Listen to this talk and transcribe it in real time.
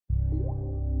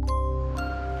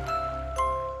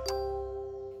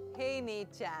NEET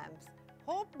champs!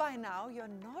 Hope by now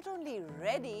you're not only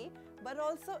ready but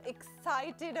also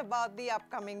excited about the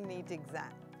upcoming NEET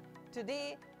exam.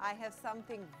 Today I have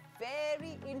something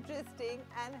very interesting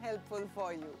and helpful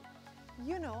for you.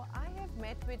 You know, I have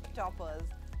met with toppers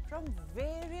from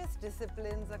various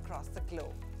disciplines across the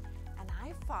globe, and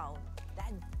I found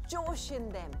that josh in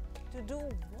them to do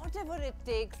whatever it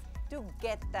takes to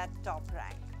get that top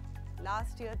rank.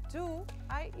 Last year too,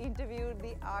 I interviewed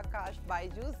the Aakash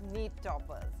BYJU'S NEET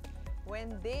toppers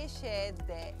when they shared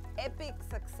their epic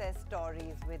success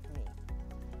stories with me.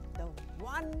 The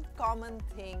one common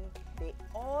thing they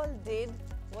all did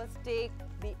was take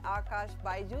the Aakash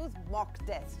BYJU'S mock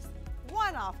tests,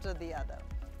 one after the other.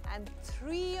 And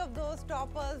 3 of those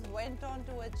toppers went on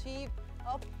to achieve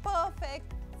a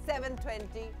perfect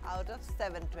 720 out of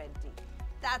 720.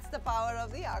 That's the power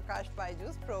of the Aakash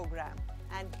BYJU'S program.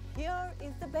 And here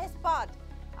is the best part.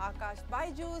 Aakash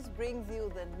BYJU'S brings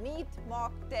you the NEET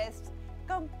mock tests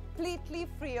completely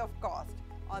free of cost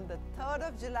on the 3rd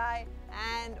of July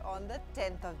and on the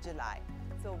 10th of July.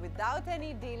 So without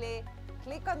any delay,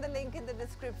 click on the link in the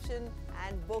description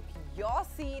and book your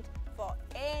seat for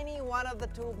any one of the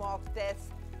 2 mock tests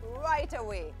right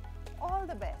away. All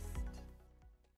the best.